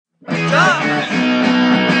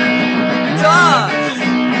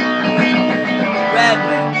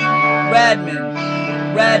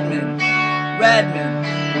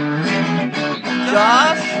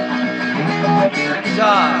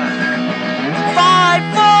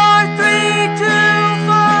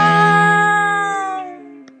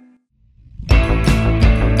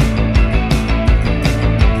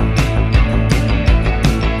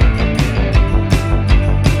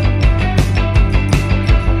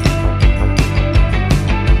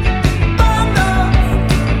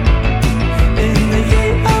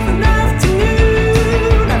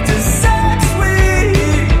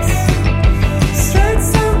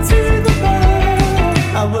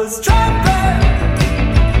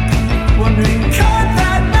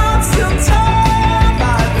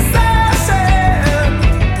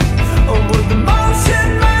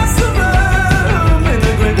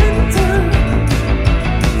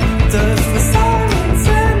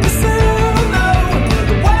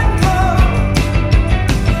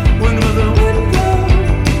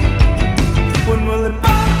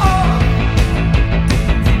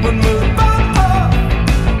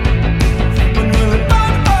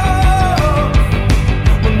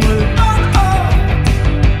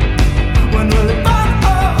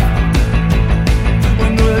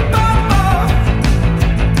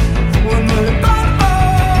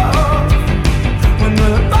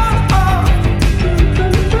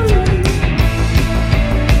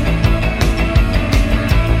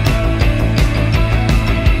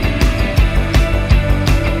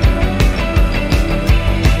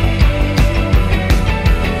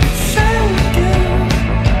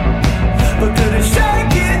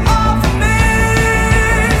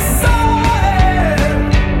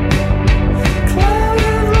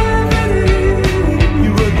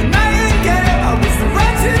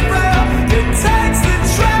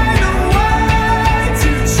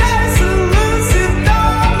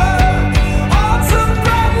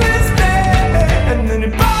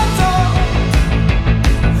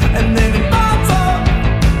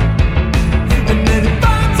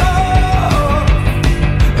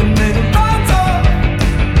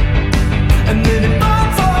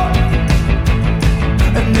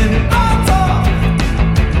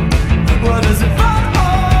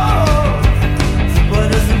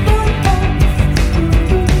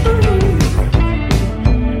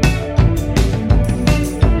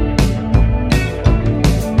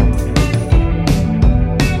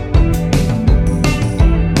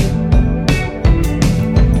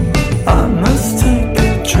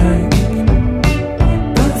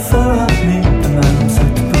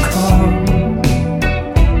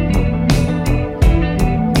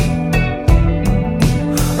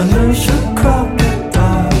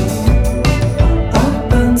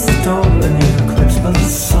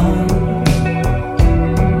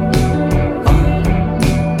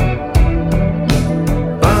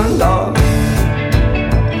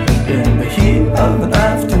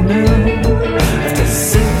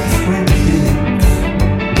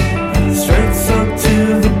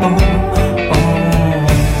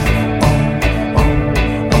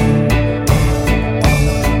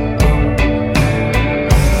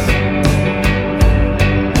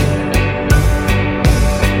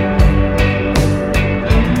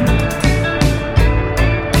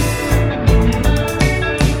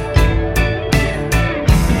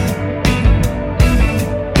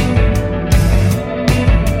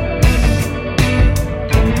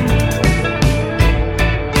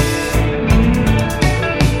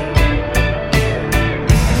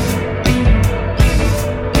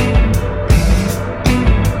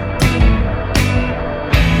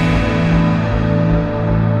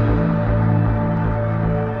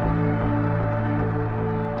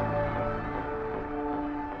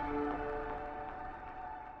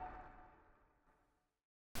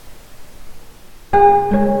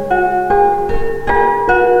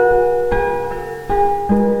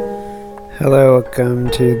Hello, welcome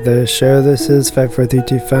to the show. This is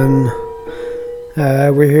 5432 Fun.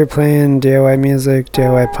 We're here playing DIY music,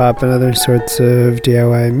 DIY pop, and other sorts of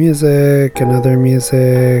DIY music and other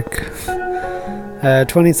music.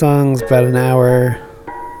 20 songs, about an hour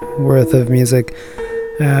worth of music.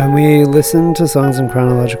 We listen to songs in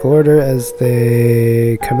chronological order as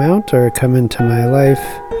they come out or come into my life.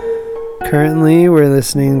 Currently, we're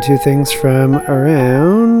listening to things from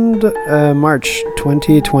around March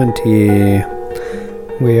 2020.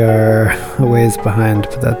 We are a ways behind,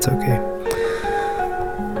 but that's okay.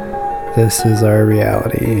 This is our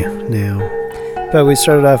reality now. But we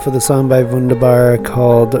started off with a song by Wunderbar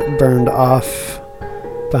called Burned Off.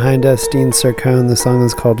 Behind us, Dean Sercone. The song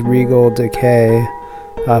is called Regal Decay.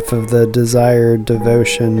 off of the Desired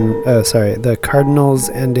Devotion, the Cardinals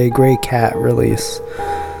and a Gray Cat release.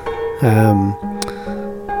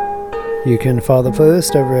 You can follow the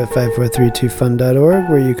playlist over at 5432fun.org,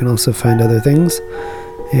 where you can also find other things.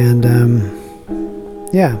 And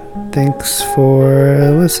yeah, thanks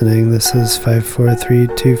for listening. This is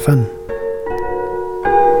 5432fun.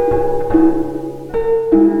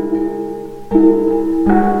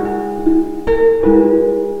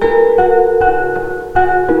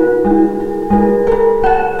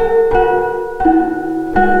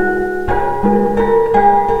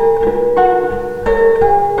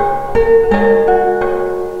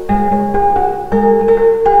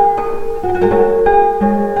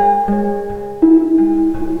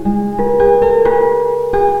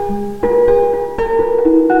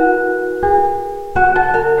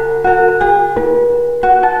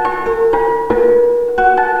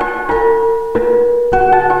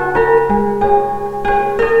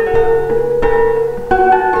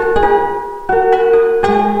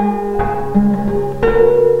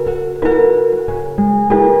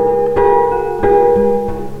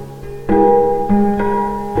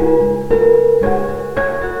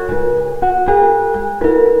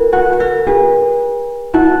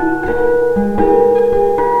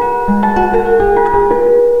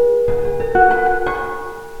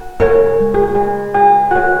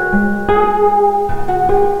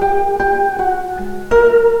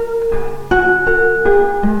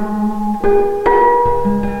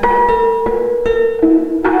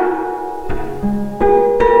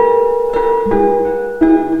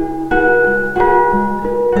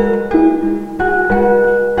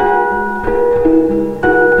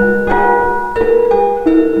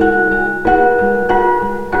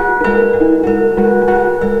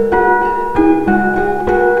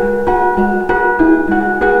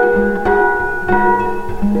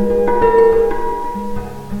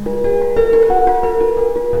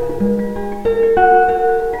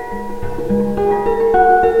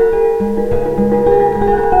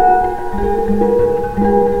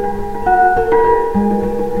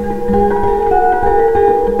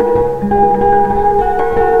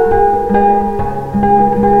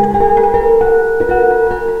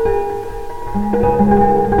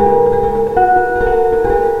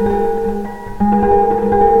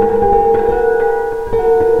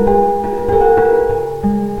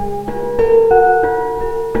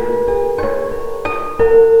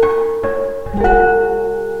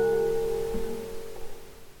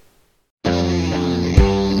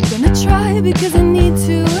 Because I need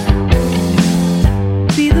to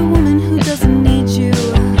be the woman who doesn't need you,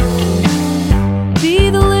 be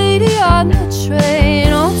the lady on the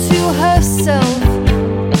train all to herself.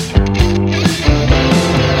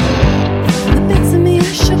 The bits of me I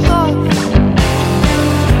shook off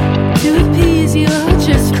to appease you,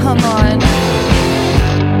 just come on.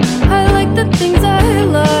 I like the things I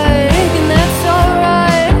like, and that's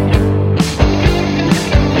alright.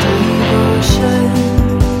 Devotion.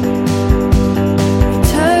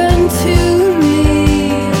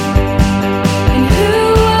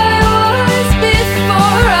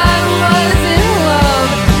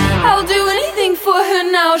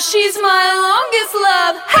 She's my longest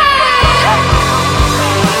love.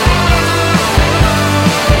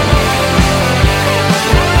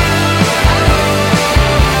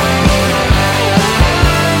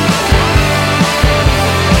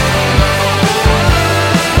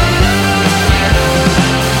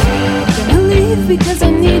 Gonna leave because I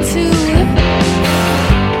need to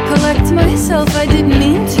collect myself. I didn't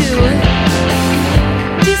mean to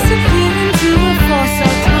disappear into a false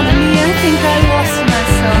autonomy. I think I lost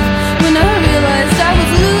myself when I realized I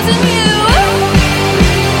was losing you.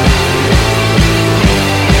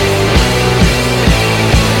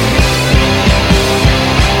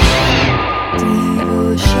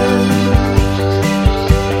 Devotion,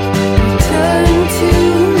 return to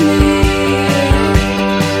me,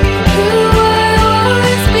 who I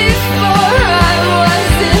was before I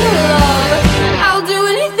was in love. I'll do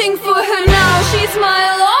anything for her now. She's my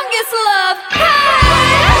longest love.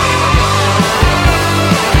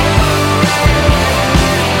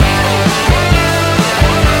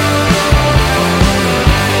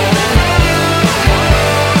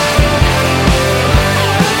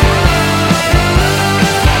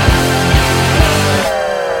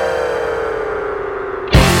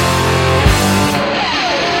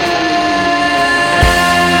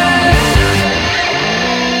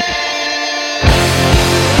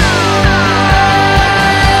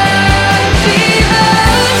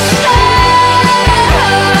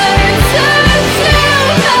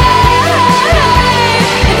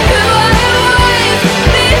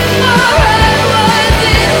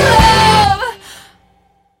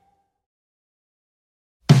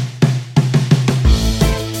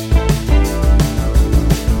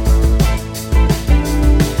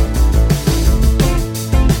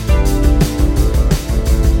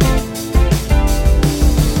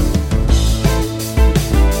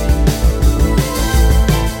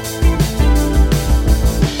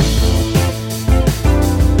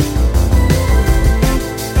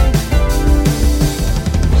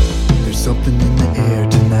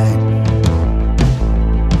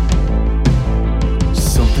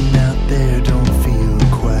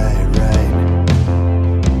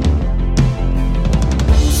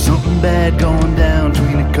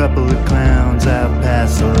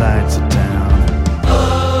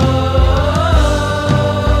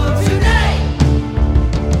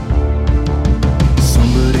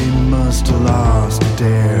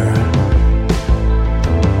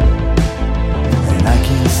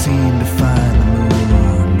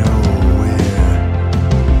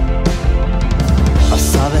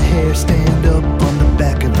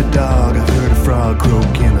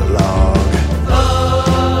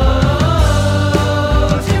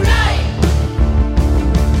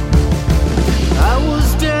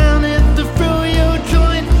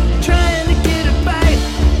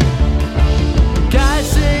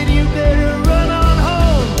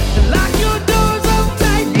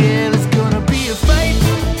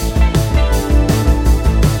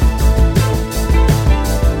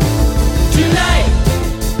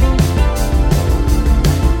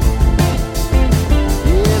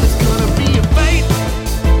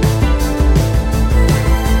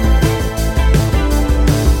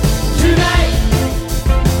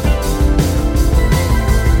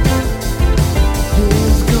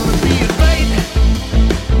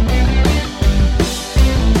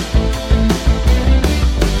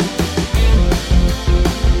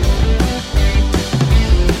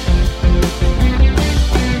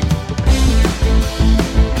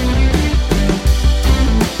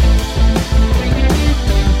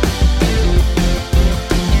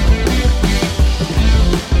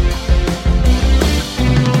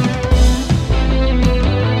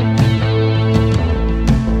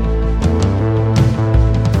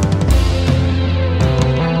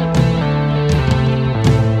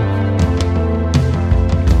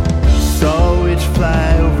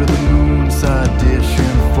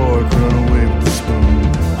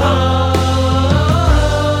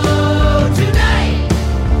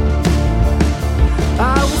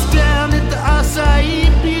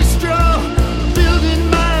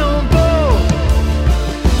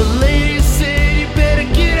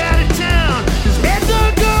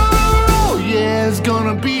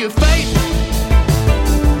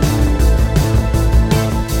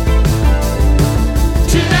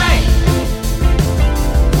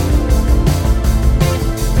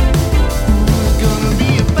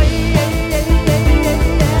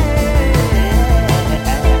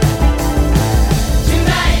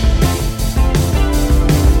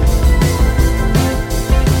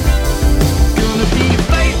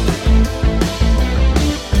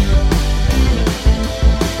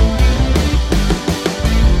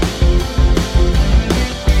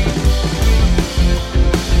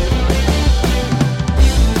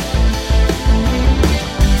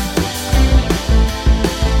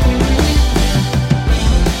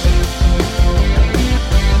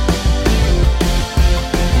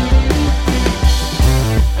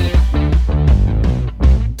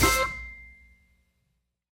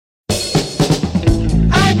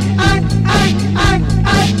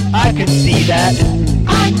 that.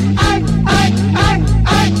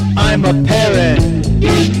 I'm a parent.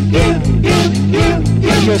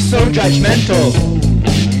 You're so judgmental.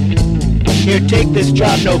 Here, take this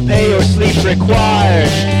job, no pay or sleep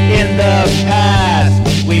required. In the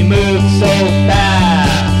past, we moved so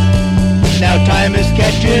fast. Now time is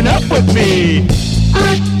catching up with me.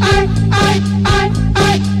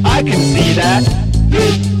 I can see that.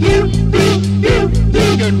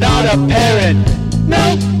 You're not a parent.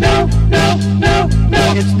 No.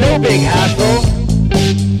 It's no big hassle.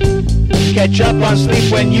 Catch up on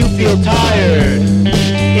sleep when you feel tired.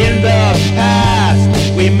 In the past,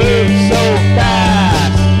 we moved so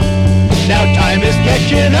fast. Now time is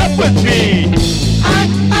catching up with me.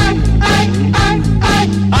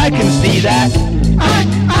 I can see that.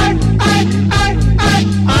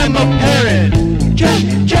 I'm a parent.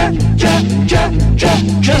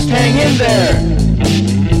 Just hang in there.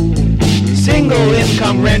 Single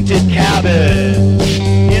income rented cabin.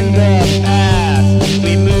 In the past,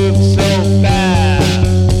 we moved so fast.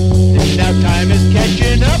 Now time is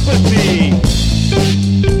catching up with me.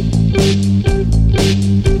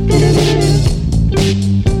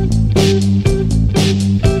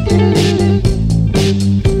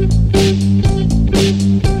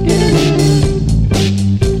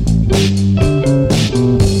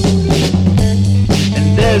 And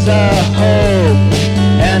there's a hope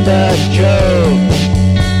and a joke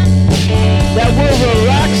that will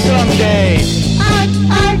relax someday.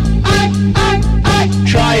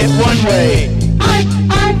 Try it one way.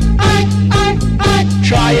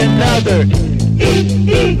 Try another.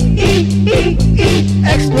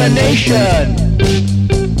 Explanation.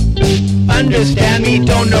 Understand me,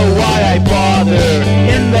 don't know why I bother.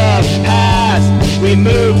 In the past, we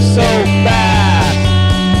moved so fast.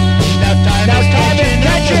 Now time is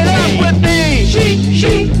catching up with me. She.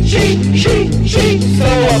 So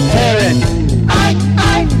apparent.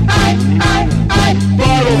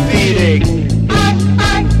 Bottle feeding.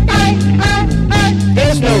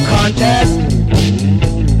 There's no contest.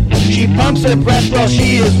 She pumps her breast while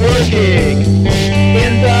she is working.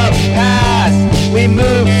 In the past, we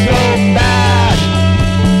moved so fast.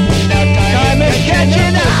 Now time is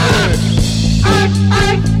catching up.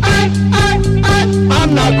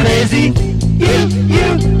 I'm not crazy.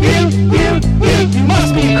 You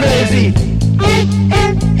must be crazy.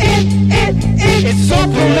 It's so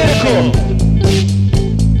political.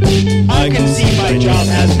 I can see my job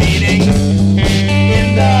has meaning.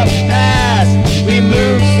 In the past, we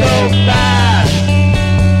moved so fast.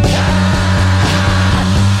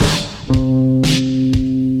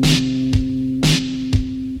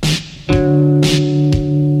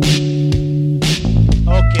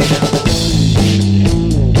 Okay now.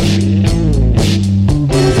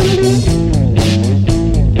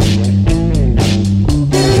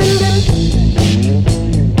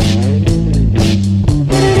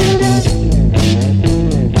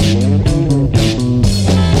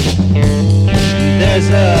 There's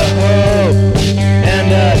a hope and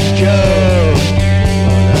a joke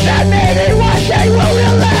that maybe one day will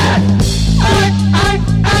relax.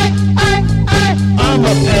 I'm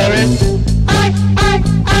a parent.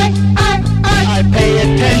 I pay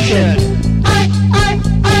attention.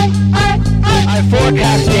 I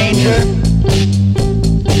forecast danger.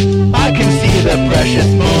 I can see the precious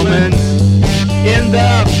moments. In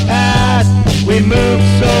the past, we moved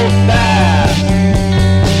so fast.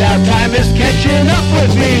 Now time is catching up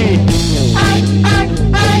with me.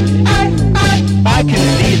 I can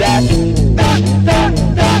see that.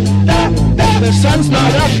 The sun's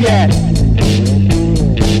not up yet.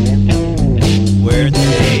 Where'd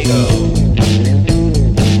they go?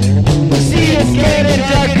 See you again and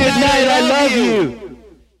dark. Good night. I love you.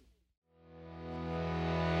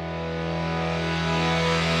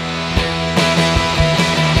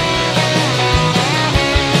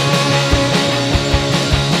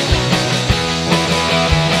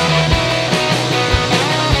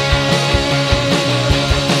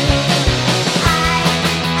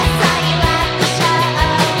 I saw you at the show.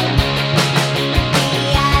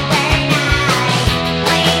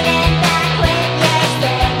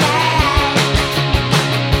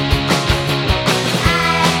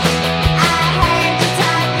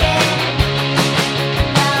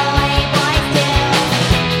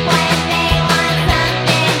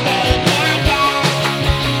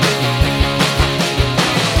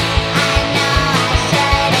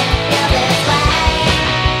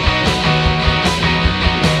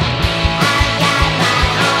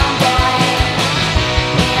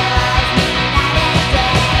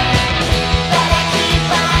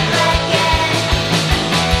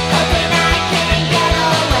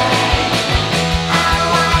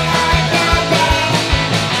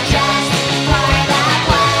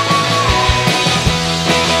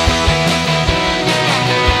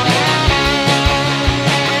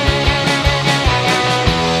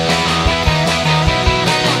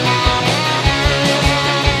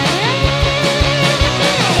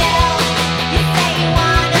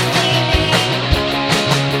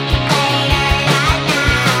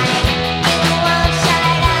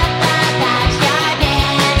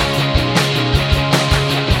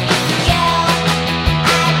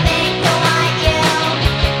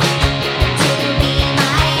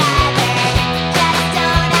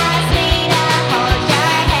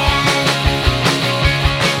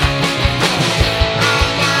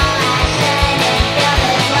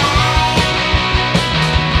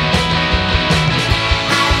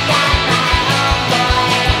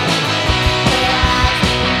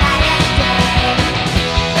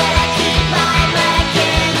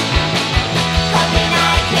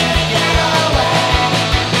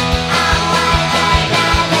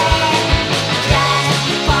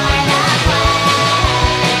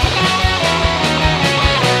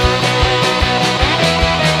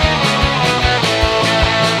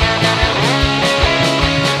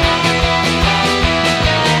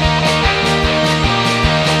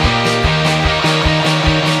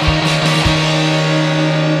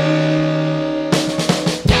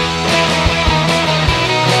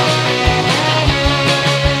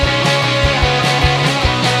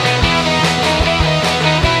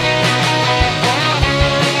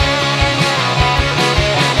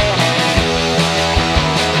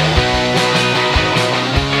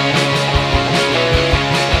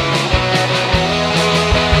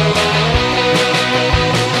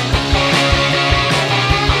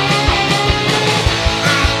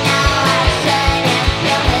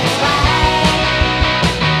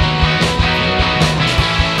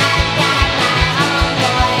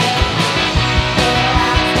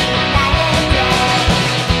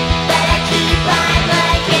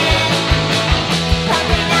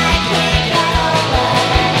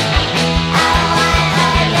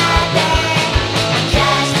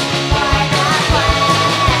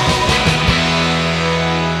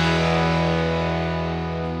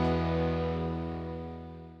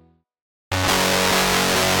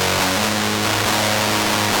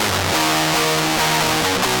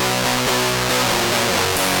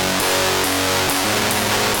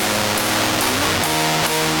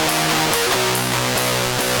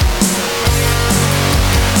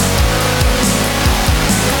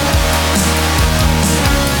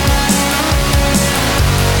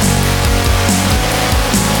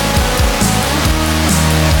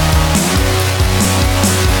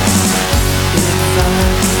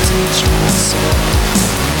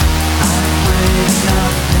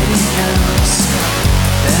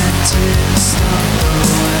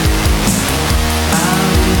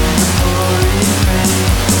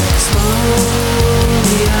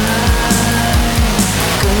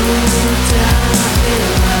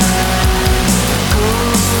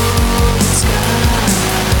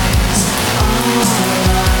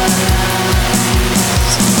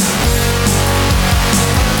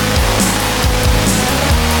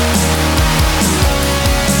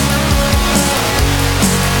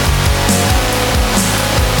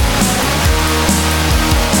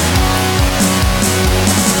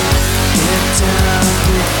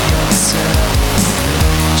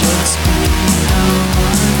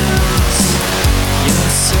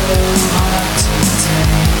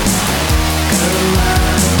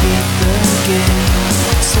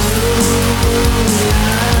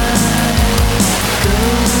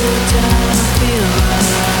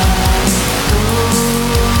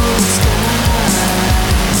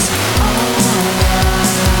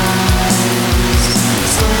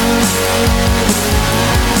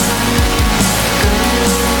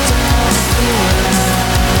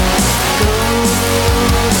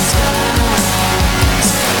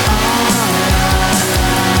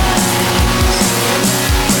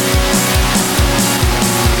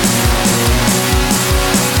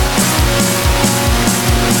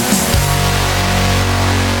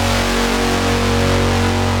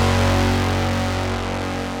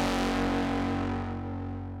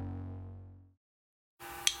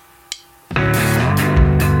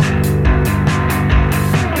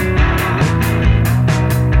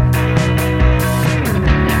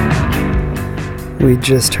 We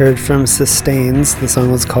just heard from Sustains. The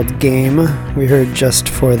song was called Game. We heard Just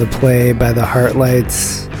for the Play by the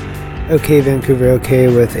Heartlights. OK Vancouver OK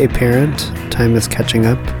with A Parent, Time is Catching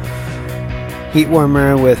Up. Heat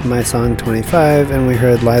Warmer with My Song 25. And we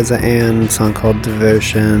heard Liza Ann, song called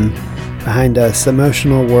Devotion. Behind us,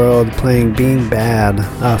 Emotional World playing Being Bad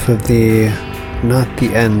off of the Not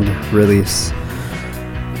the End release.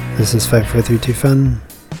 This is 5432 Fun.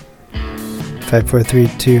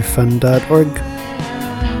 5432fun.org.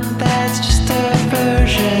 That's just a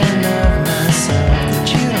version of myself that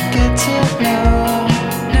you don't get to know.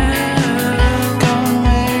 Going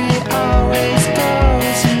where it always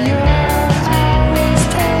goes, and you're always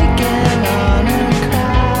taking on a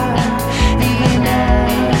crowd. Even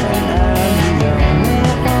now, I'm the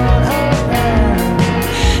only one around,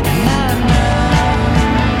 and I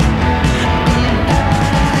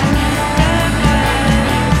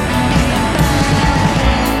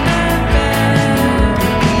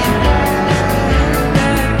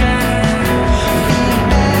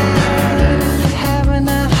having a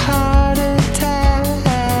heart attack.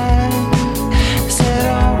 Is it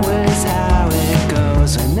always how it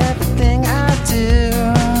goes in everything I do?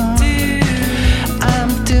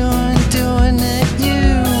 I'm doing it, you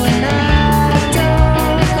and I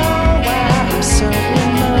don't know why I'm so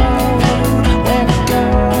remote. Where to go,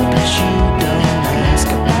 but you don't ask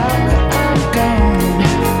about where I'm going.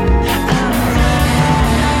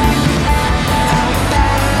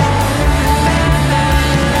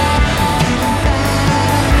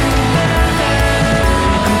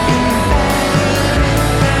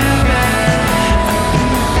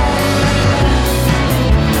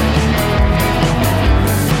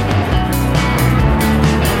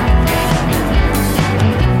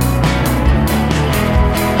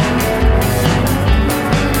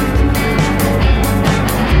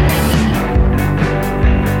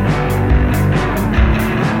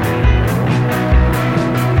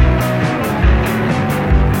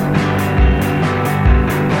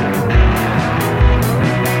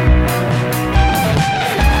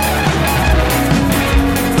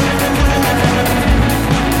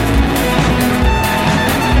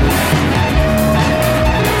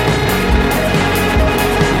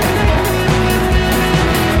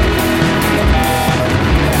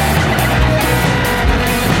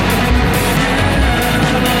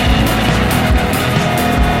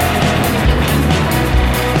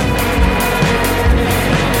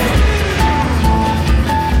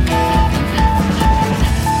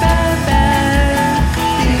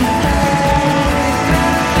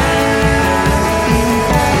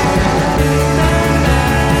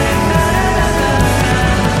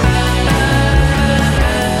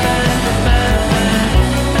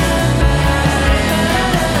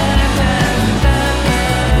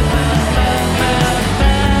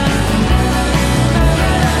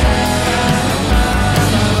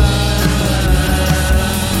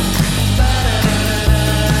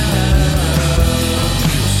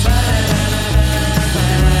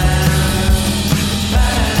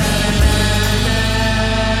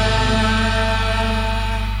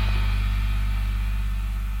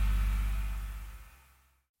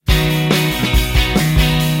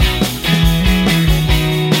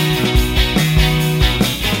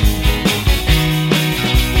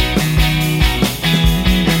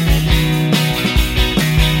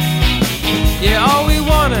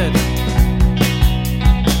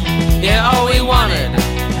 all we wanted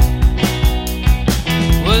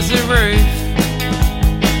was a roof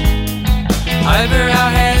over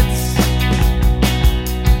our heads.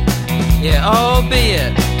 Yeah,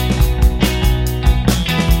 albeit,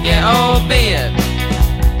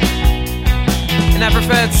 in our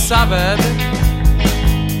preferred suburb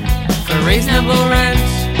for reasonable rent.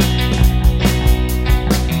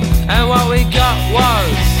 And what we got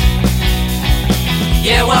was,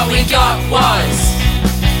 what we got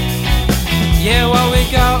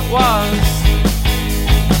was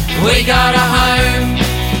we got a home.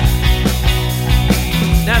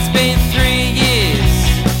 That's been 3 years.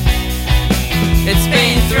 It's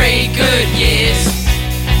been 3 good years.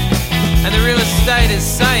 And the real estate is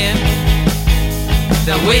saying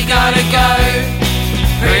that we gotta go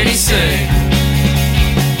pretty soon.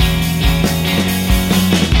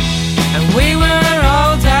 And we were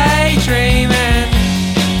all daydreaming,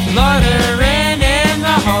 loitering in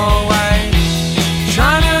the hallway,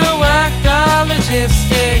 trying to work the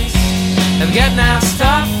logistics of getting our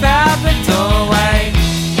stuff out the doorway.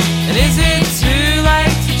 And is it too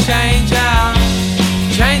late to change our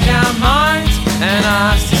minds and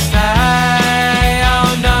ask to stay?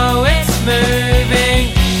 Oh no, it's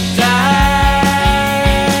moving day.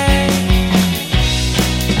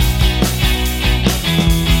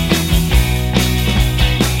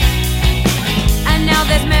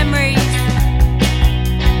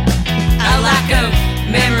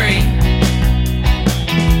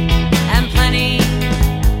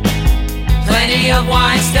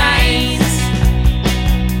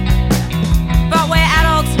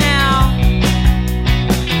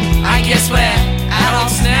 we're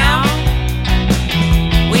adults now.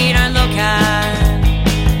 We don't look at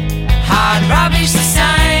hard rubbish the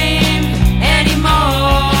same anymore.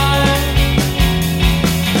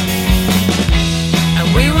 And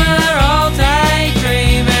we were all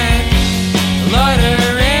daydreaming,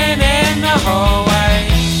 loitering in the hallway,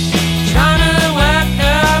 trying to work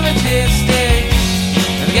the logistics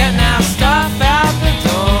of getting our stuff out the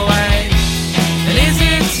doorway. And is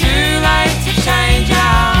it too late to change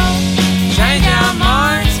our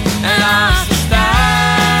minds and ask to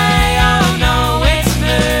stay? Oh no, it's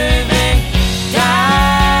moving day.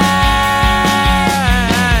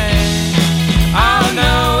 Oh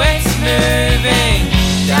no, it's moving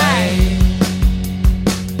day.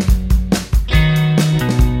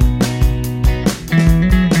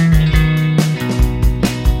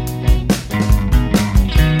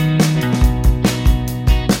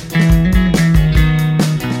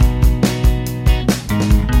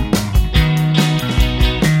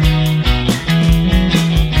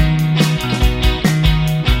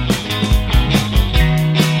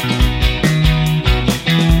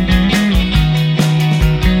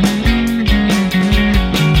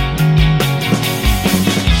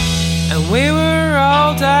 And we were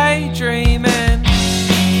all daydreaming,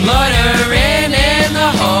 loitering in the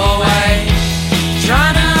hallway,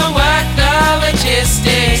 trying to work the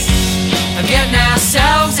logistics of getting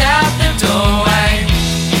ourselves out the doorway.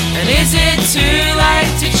 And is it too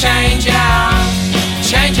late to change our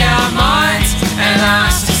minds and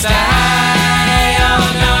ask to stay? Oh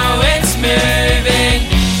no, it's moving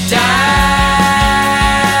day.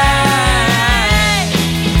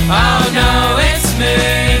 Oh no, it's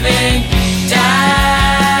moving day.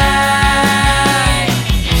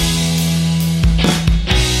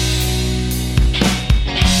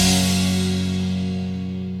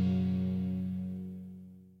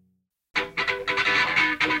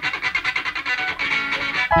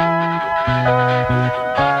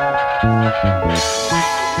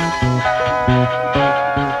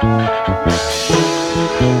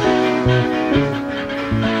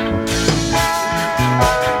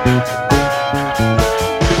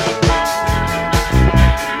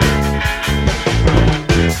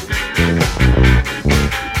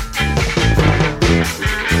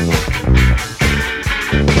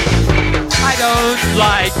 I don't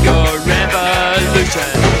like your revolution.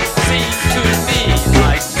 Seems to me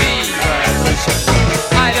like devolution.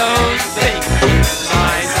 I don't think it's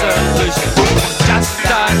my solution. Just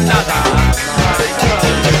another my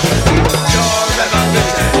solution. Your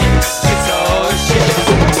revolution is so shit.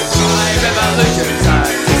 My revolution's a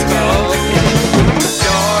disco hit.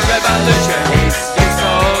 Your revolution is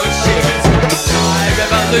so shit. My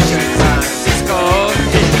revolution's a disco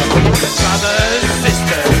hit. Brothers,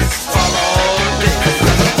 sisters, follow this.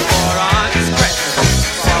 Morons, cretins,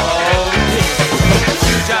 follow this.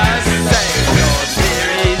 You just say your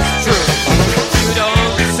theory's true. You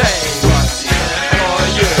don't say what's in it for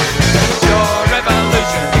you. Your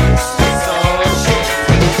revolution is so shit.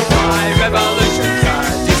 My revolution's a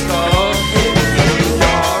disco hit.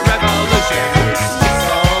 Your revolution is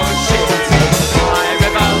so shit. My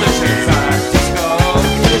revolution's a disco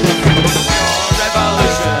hit. Your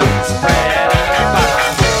revolution's bread and butter.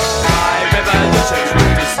 My revolution's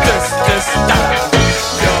this dollar.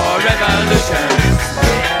 Your revolution's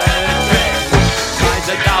dread. Finds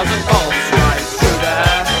 1,000 volts right through the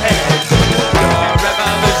head. Your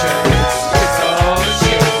revolution is so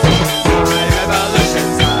shit. My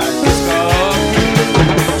revolution's a disco hit.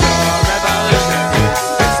 Your revolution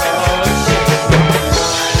is so shit.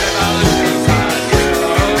 My revolution's a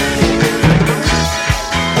disco hit.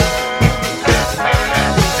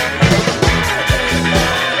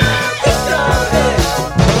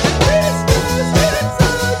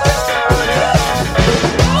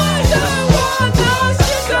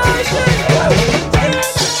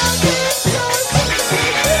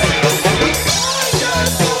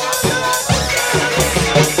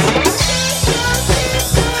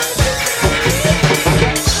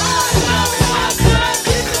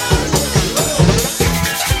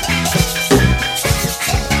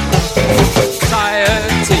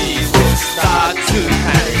 Society will start to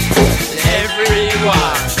panic.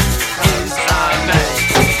 Everyone is a manic.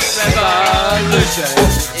 Revolution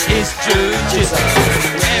is Judaism.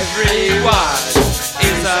 Everyone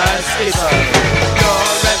is a schism. Your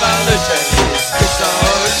revolution is so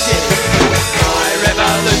shit. My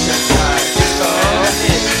revolution's a disco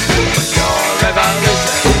hit. Your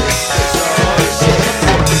revolution is so shit.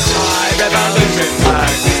 My revolution's a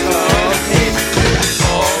disco hit.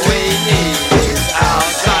 All we need is our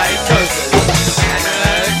psychosis.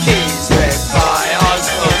 Anarchy spread by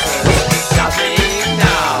osmosis. Nothing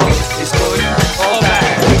now is good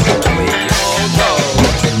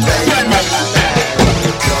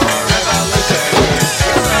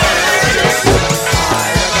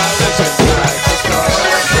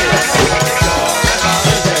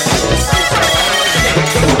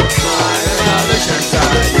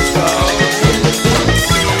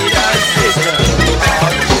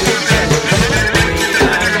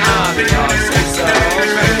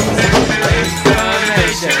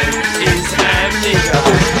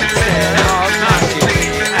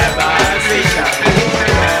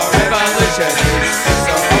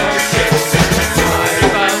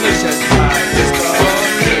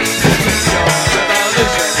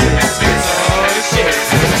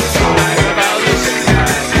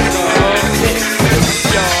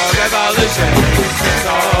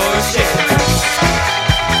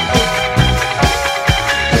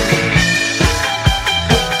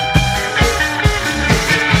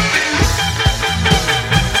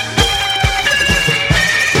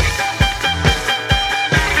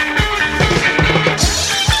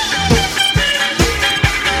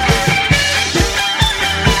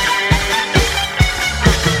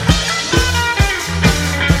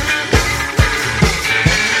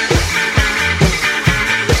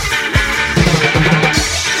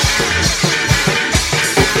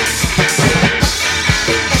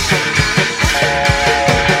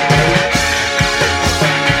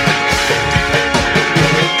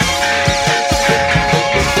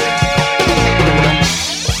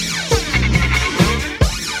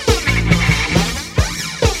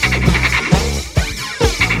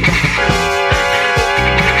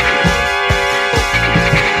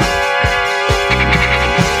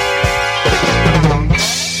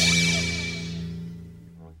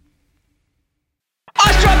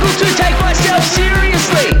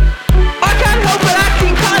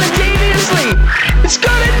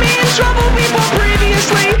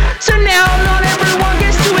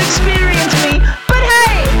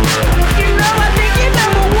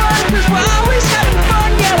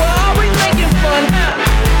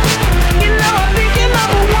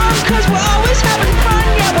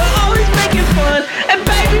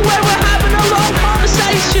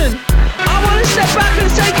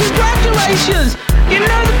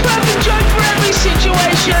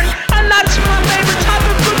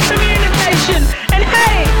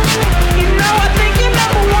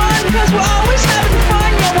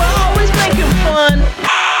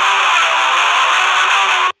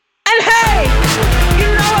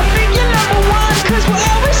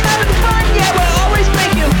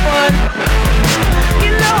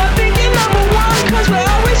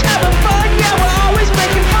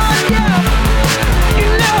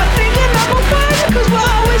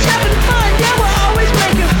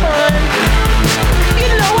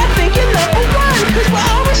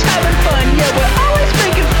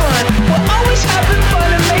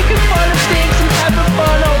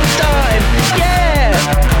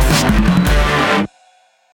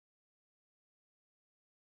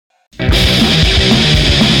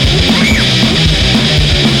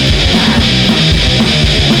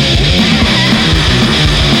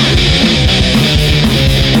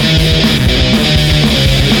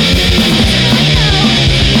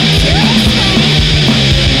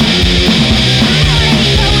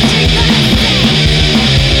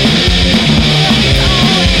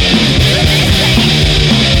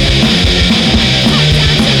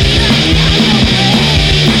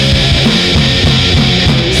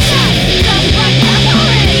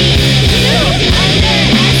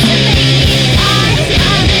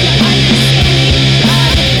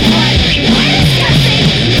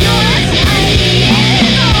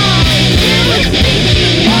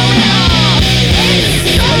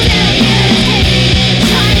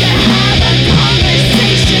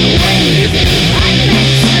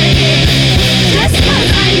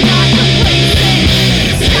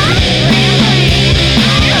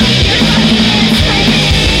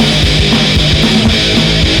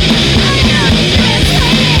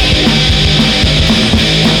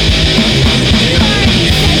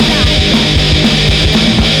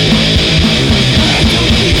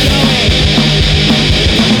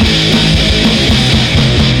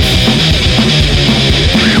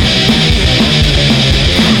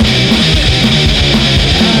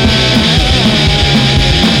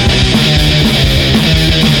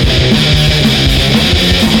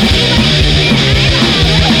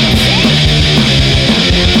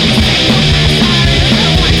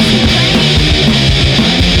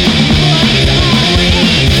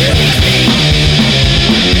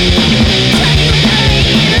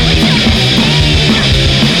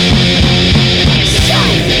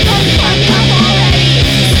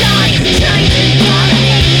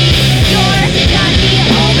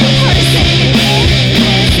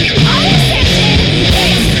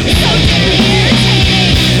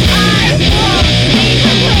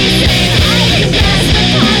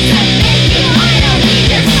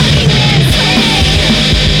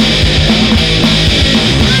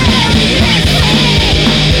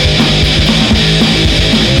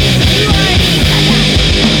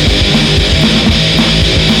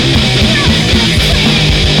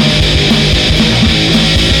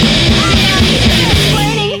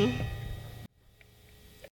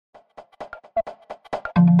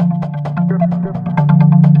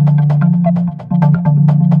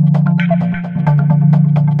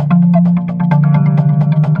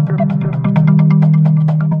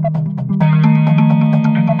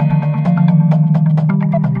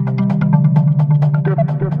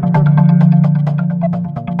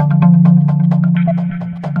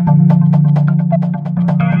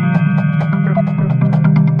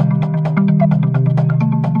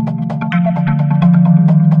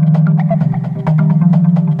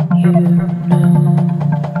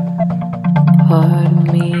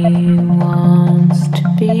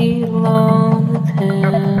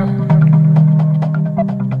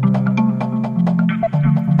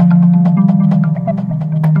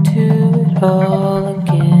fall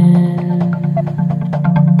again.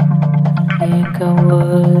 I think I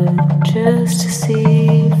would just to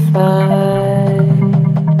see if I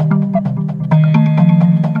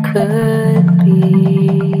could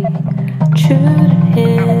be true to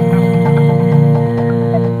him.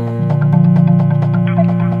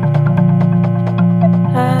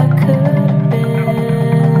 I could have been.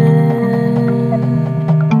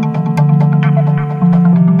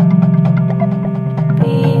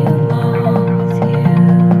 Be alone with you.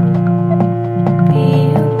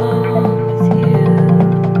 Be alone with you.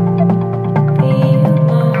 Be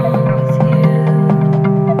alone with you.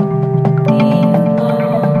 Be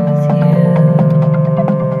alone with you.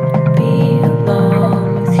 Be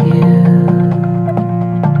alone with you.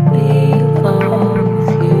 Be alone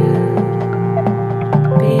with you.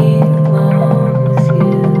 Be alone with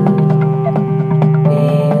you.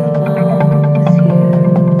 Be alone with you.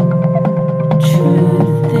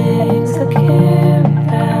 True things I care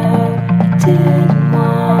about. I didn't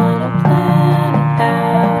wanna plan it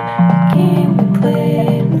out. The game we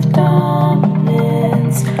played with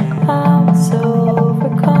dominance. I was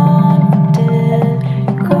overconfident,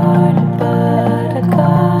 guarded, but I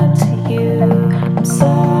got to you. I'm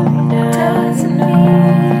sorry now. Doesn't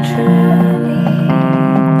mean truly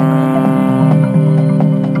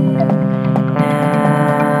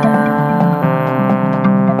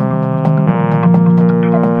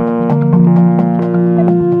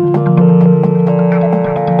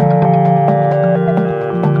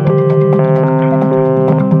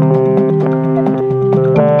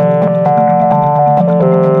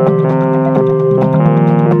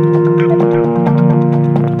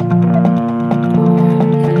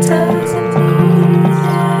doesn't mean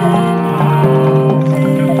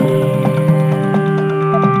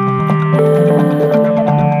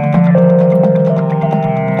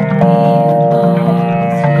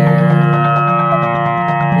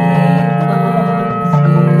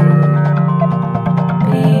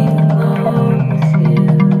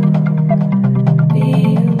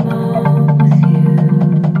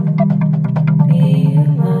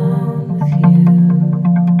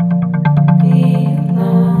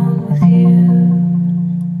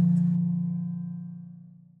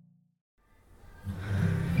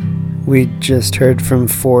We just heard from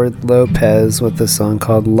Ford Lopez with a song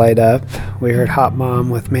called Light Up. We heard Hot Mom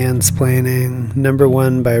with Mansplaining, Number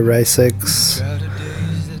One by Rysix,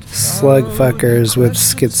 Slugfuckers with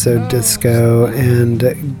Schizo Disco,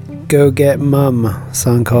 and Go Get Mum,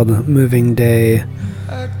 song called Moving Day.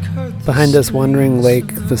 Behind us, Wandering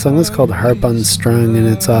Lake, the song is called Harp Unstrung, and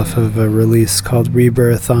it's off of a release called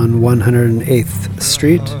Rebirth on 108th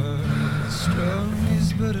Street.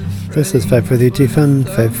 This is 543 Fun,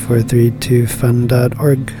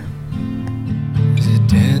 5432fun.org. It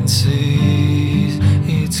dances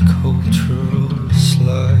its cultural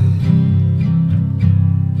slide.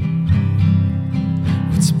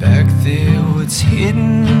 What's back there, what's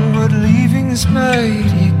hidden, what leavings might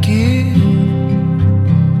you give?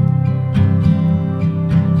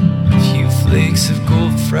 A few flakes of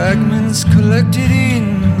gold fragments collected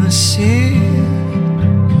in the sea.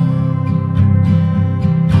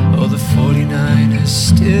 All the 49ers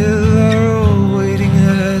still are all waiting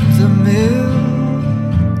at the mill,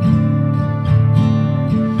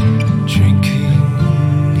 drinking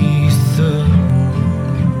beneath the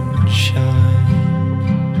moonshine.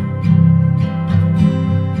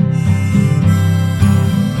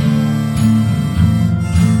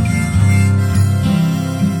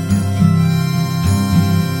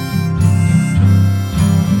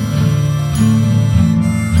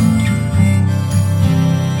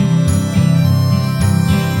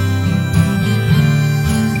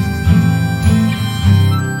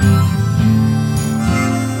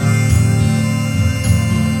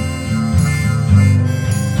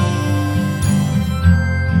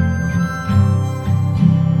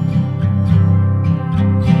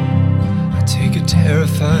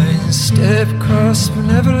 Terrifying step across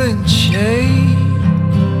benevolent shade,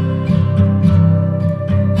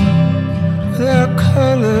 without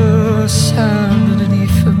color or sound in any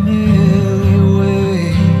familiar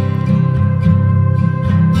way.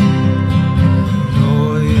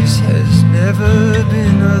 Noise has never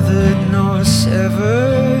been othered nor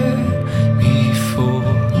severed before.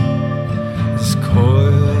 This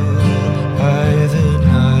coil either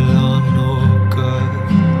nylon or gut.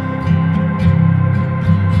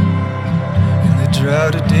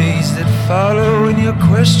 Droughted days that follow when your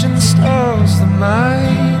question stalls the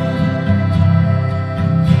mind.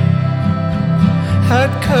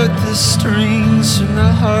 I'd cut the strings from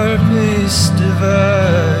the harpist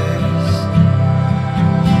device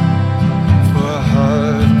for a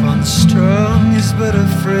harp unstrung.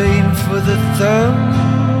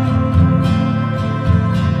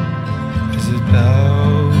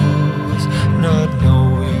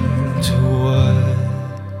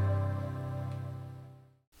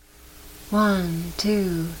 1,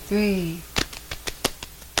 2, 3.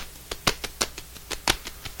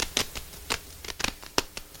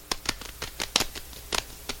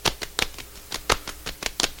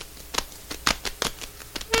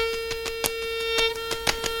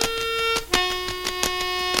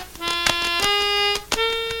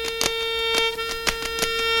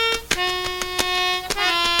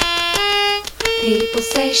 People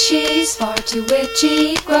say she's far too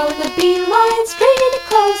witchy, growing the beeline, straightening the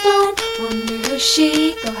clothesline. Wonder who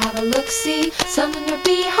she, go have a look-see, something her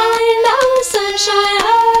behind out in the sunshine.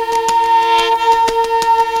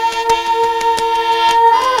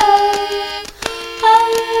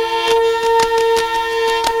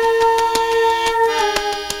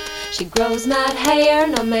 She grows mad hair,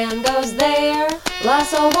 no man goes there.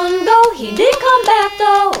 Last saw one go, he did come back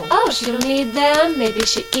though. Oh, she don't need them, maybe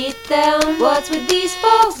she eat them. What's with these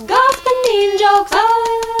folks, gossiping mean jokes?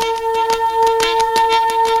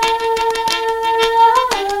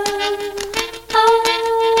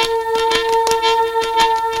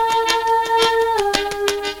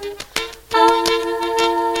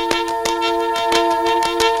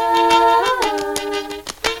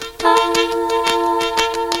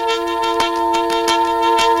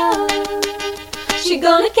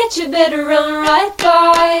 You better run right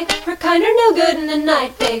by. Her kind are no good in the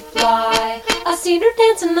night they fly. I seen her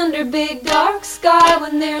dancing under big dark sky.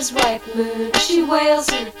 When there's ripe moon, she wails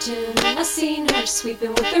her tune. I seen her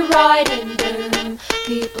sweeping with her riding broom.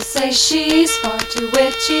 People say she's far too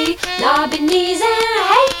witchy, knobby knees and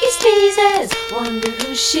hanky sneezes. Wonder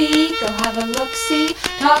who she, go have a look-see,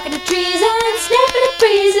 talking to trees and sniffing at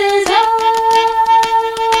breezes.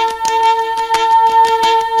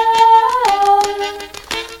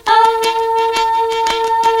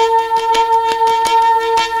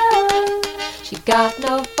 Got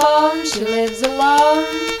no phone, she lives alone.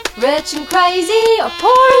 Rich and crazy, or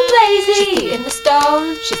poor and lazy. She's picking the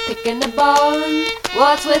stone, she's picking the bone.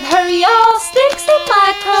 What's with her, y'all? Sticks in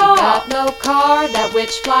my craw. She got no car, that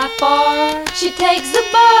witch fly far. She takes the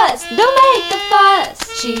bus, don't make a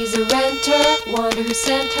fuss. She's a renter, wonder who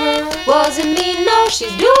sent her. Wasn't me, no,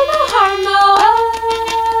 she's doing no harm, no.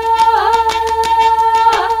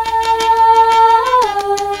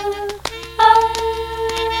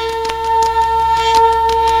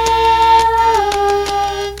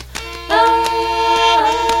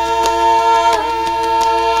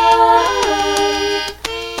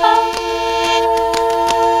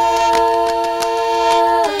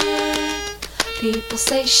 People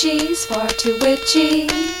say she's far too witchy.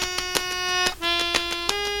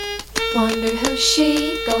 Wonder who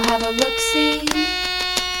she, go have a look-see.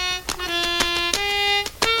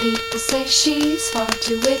 People say she's far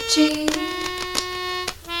too witchy.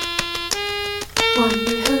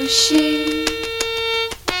 Wonder who she.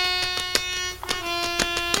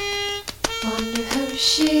 Wonder who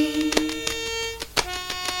she.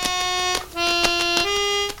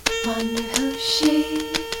 Wonder who she.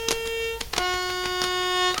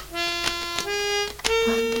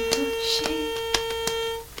 Wonder who she.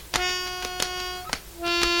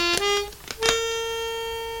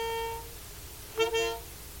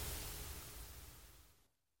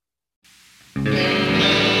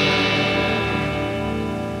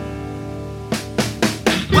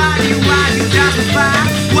 Why do you justify?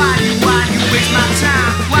 Why do you waste my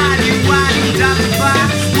time? Why do you justify?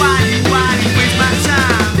 Why do you waste my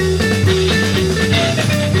time?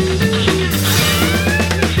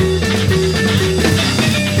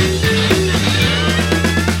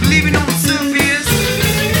 Living on the surface,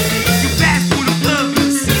 you pass for the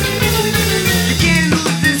purpose. You can't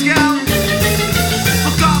lose this girl.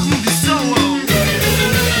 Fuck off, move your soul.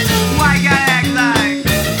 Why you gotta act like?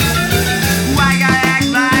 Why you gotta act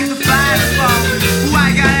like the fire's falling? Why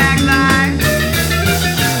you gotta act like?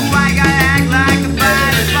 Why you gotta act like the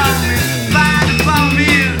fire's falling? Fire's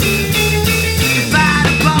falling.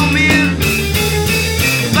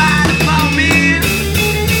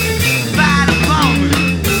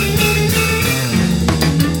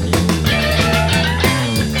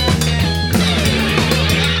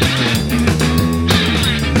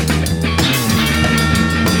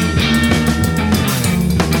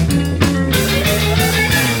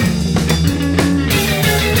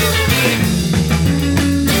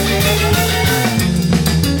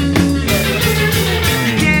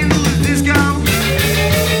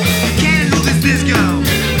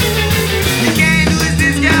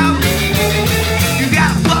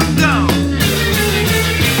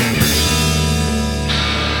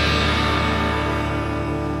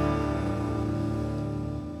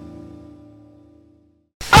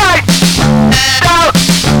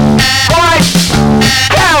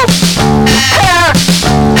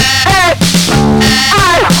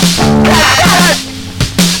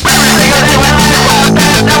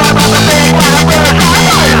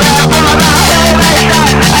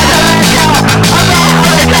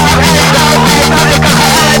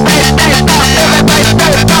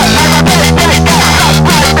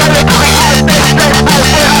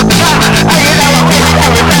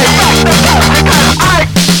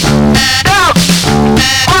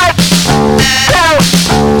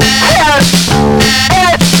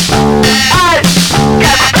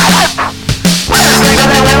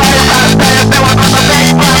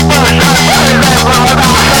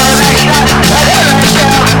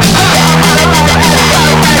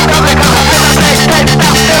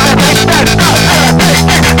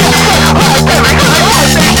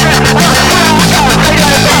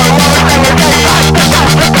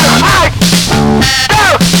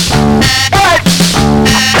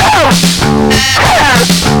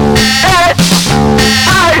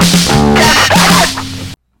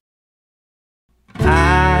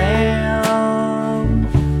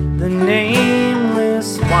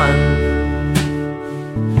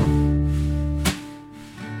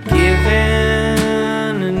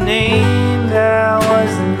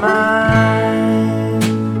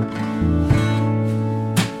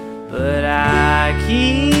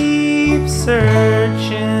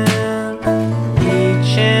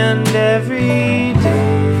 every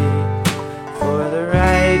day for the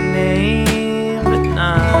right name, but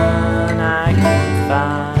none I can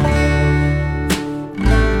find.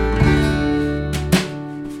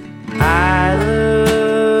 I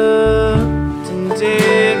looked in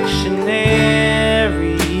dictionaries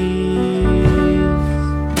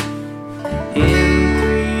in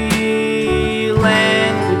 3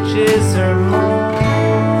 languages or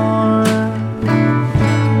more,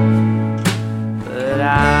 but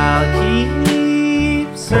I'll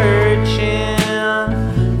keep searching,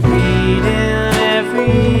 reading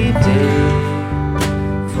every day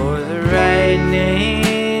for the right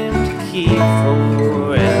name to keep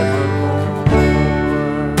forevermore.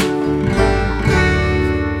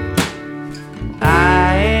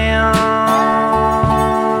 I am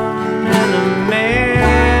an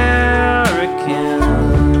American,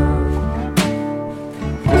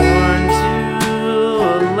 born to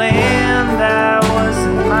a land that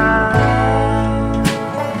wasn't mine.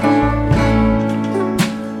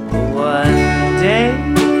 One day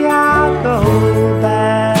I'll go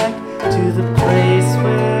back to the place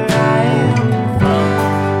where I am from,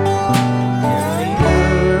 in the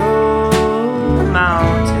Ural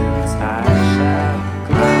Mountains I shall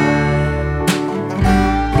climb.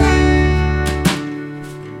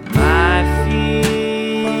 My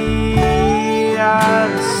feet are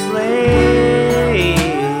the slaves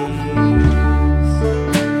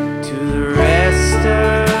to the rest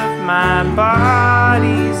of my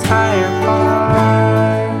body's higher parts.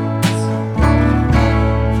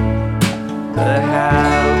 But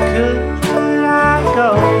how could I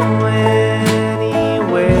go anywhere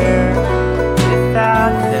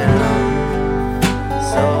without them?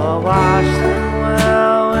 So I'll wash them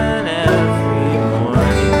well when every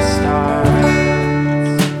morning starts.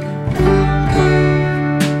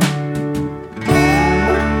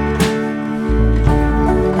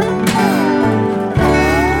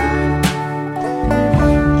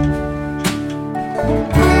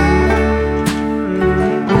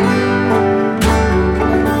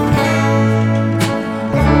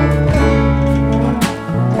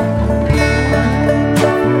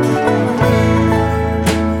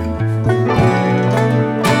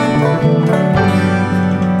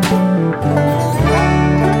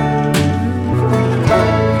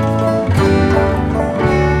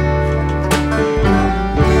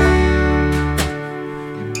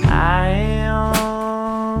 I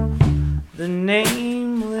am the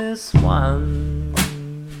nameless one,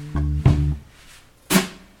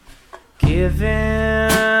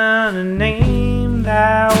 given a name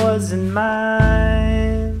that wasn't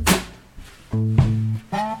mine,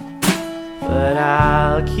 but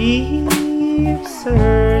I'll keep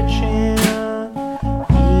searching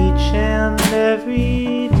each and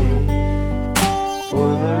every day for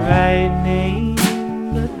the right name,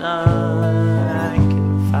 but none I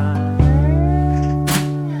can find.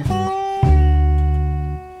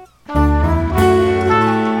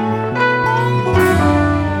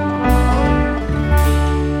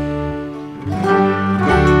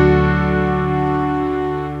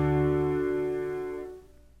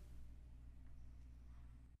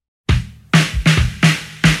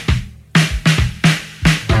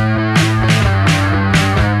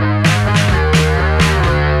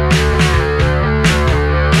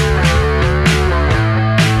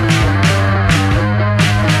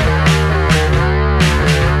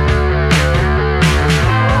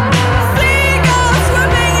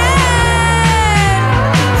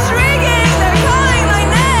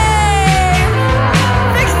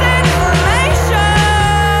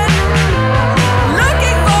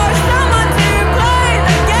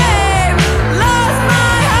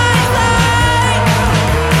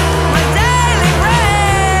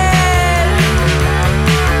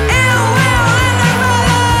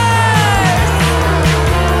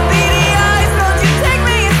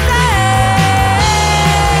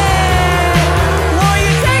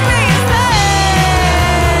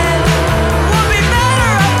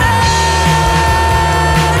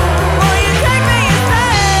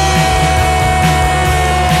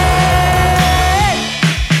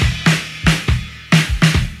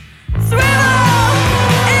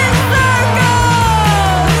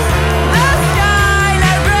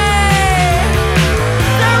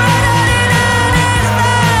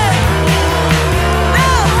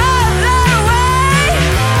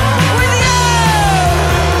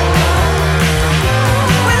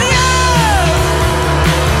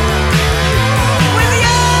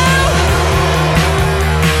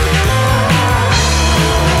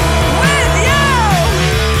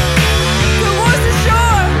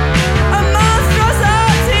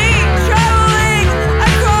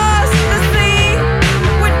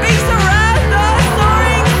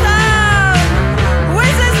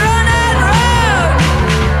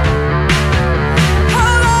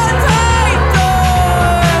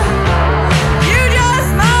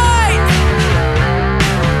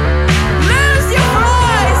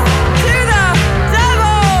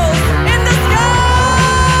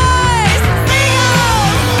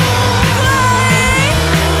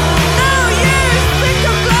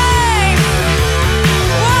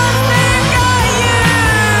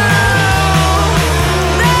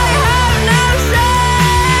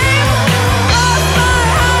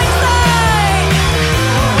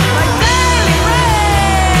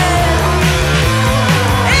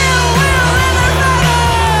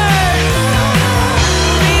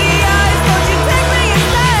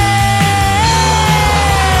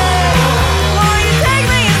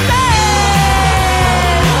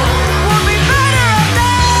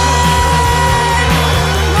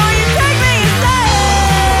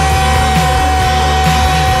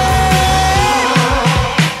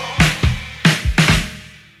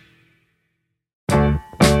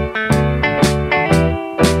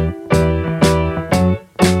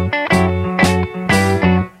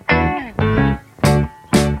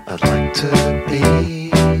 I'd like to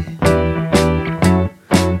be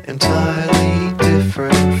entirely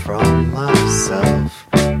different from myself.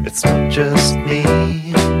 It's not just me.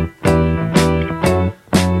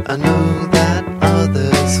 I know that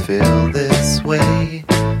others feel this way.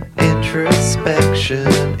 Introspection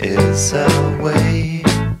is our way.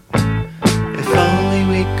 If only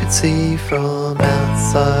we could see from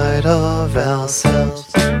outside of ourselves.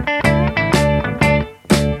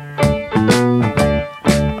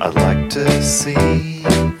 I'd like to see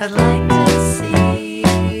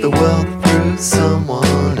the world through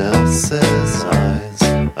someone else's eyes.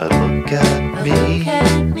 I'd look at me.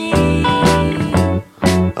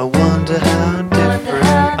 I wonder how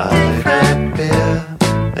different I'd appear.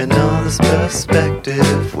 And all this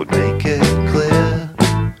perspective would make it clear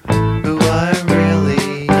who I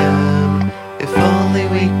really am. If only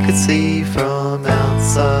we could see from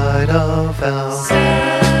outside of our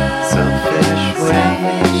selfish ways.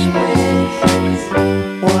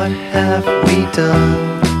 What have we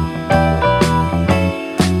done?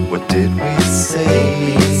 What did we say?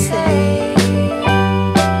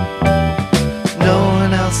 No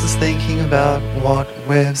one else is thinking about what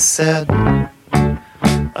we've said.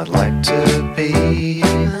 I'd like to be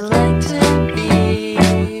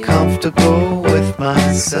comfortable with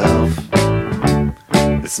myself.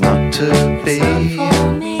 It's not to be.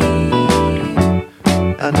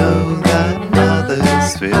 I know that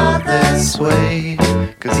others feel this way,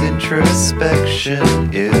 'cause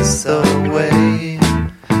introspection is the way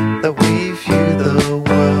that we view the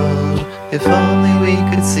world. If only we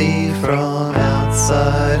could see from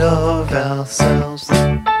outside of ourselves.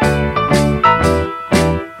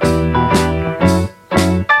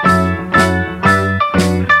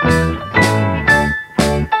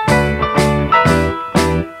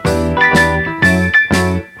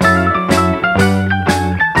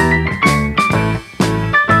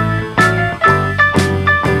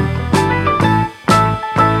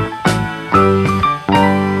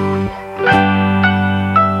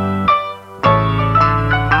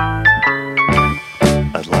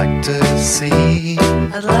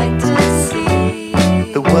 I'd like to see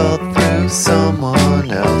the world through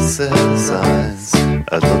someone else's eyes.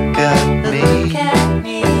 I'd look at me.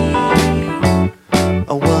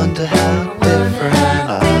 I wonder how different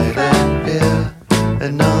I'd appear.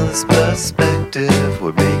 And all this perspective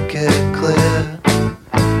would make it clear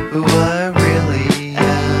who I really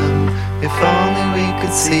am. If only we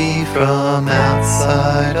could see from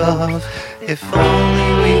outside of. If only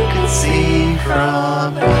we could see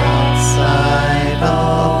from outside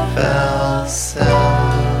of ourselves.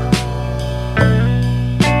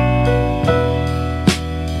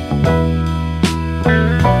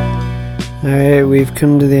 Alright, we've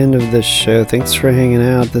come to the end of this show. Thanks for hanging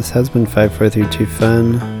out. This has been 5432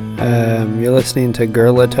 Fun. You're listening to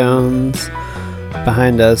Gurla Tones.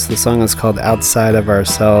 Behind us, the song is called Outside of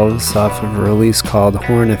Ourselves, off of a release called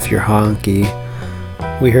Horn If You're Honky.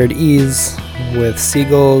 We heard Ease with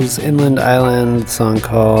Seagulls, Inland Island, song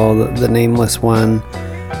called The Nameless One.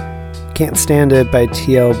 Can't Stand It by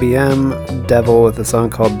TLBM, Devil with a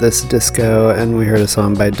song called This Disco, and we heard a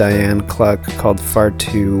song by Diane Cluck called Far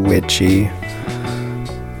Too Witchy.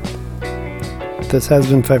 This has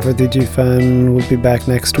been 5432 Fun. We'll be back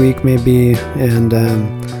next week maybe, and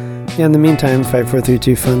in the meantime,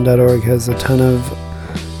 5432fun.org has a ton of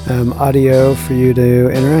audio for you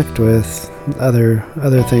to interact with.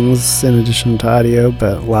 Other things in addition to audio,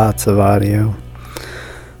 but lots of audio.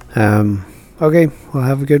 Okay, well,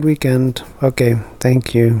 have a good weekend. Okay,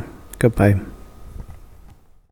 thank you. Goodbye.